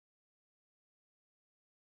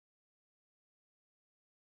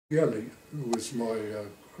Yelly, who was my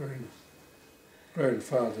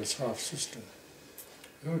grandfather's half-sister,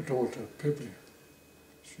 her daughter, Pepe,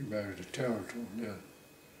 she married a Territor. Now,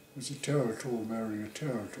 it was a Territor marrying a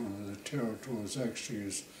Territor, and the Territor is actually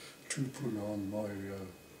his tupuna on my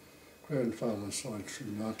grandfather's side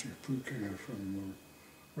through Ngāti Pukenga from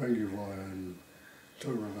Rangiwai and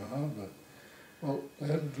Tauranga Harbour. Well, they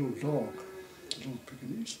had a little dog, a little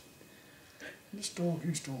Pekingese, and this dog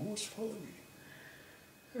used to always follow me.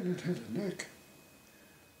 And it had a neck.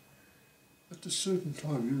 At a certain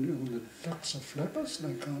time, you know, when the ducks are flappers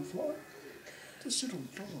and they can't fly, this little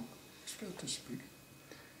dog, it's about this big,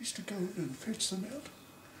 used to go in and fetch them out.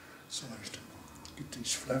 So I used to get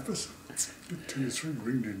these flappers, get 2 or 3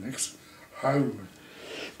 ringed necks, home.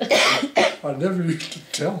 I never used to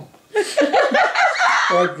tell.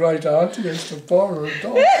 My great auntie used to borrow a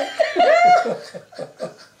dog.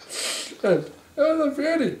 and the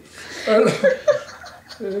beauty.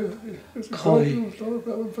 It's a great little story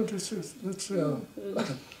about it, but it's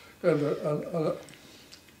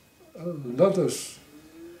another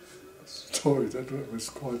story that was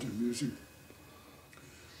quite amusing.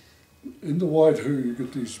 In the Waihu you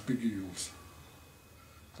get these big eels.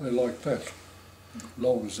 They're like that,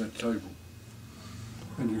 long as that table.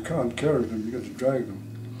 And you can't carry them, you got to drag them.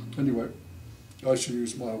 Anyway, I used to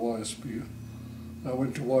use my wire spear. I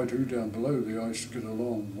went to Waihu down below there. I used to get a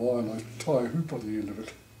long wire and I'd tie a hoop on the end of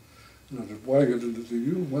it. And I'd wag it into the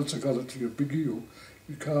eel. Once I got it to a big eel,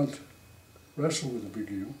 you can't wrestle with a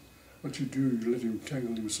big eel. What you do, you let him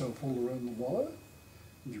tangle himself all around the wire,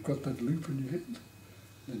 and you've got that loop in your hand,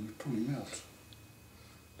 and you pull him out.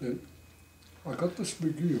 Then I got this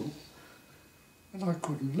big eel, and I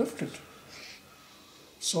couldn't lift it.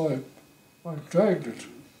 So I dragged it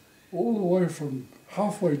all the way from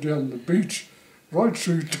halfway down the beach right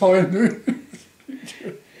through Tainu.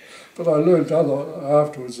 But I learned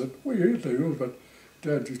afterwards that we had the eel, but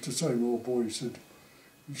Dad used to say, well, boy, he said,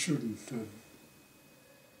 you shouldn't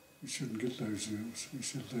get those eels. He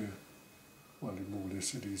said well, he more or less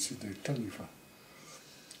said, they're taniwha.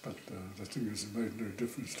 But the thing is, it made no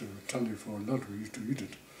difference to taniwha or not, we used to eat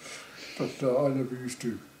it. But I never used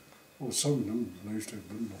to, well, some of them, they used to have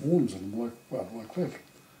horns in them like that.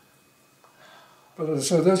 But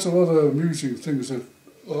so that's a lot of amusing things that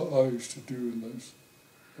I used to do in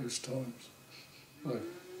those times. I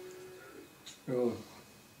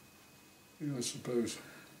suppose,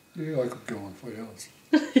 I could go on for hours.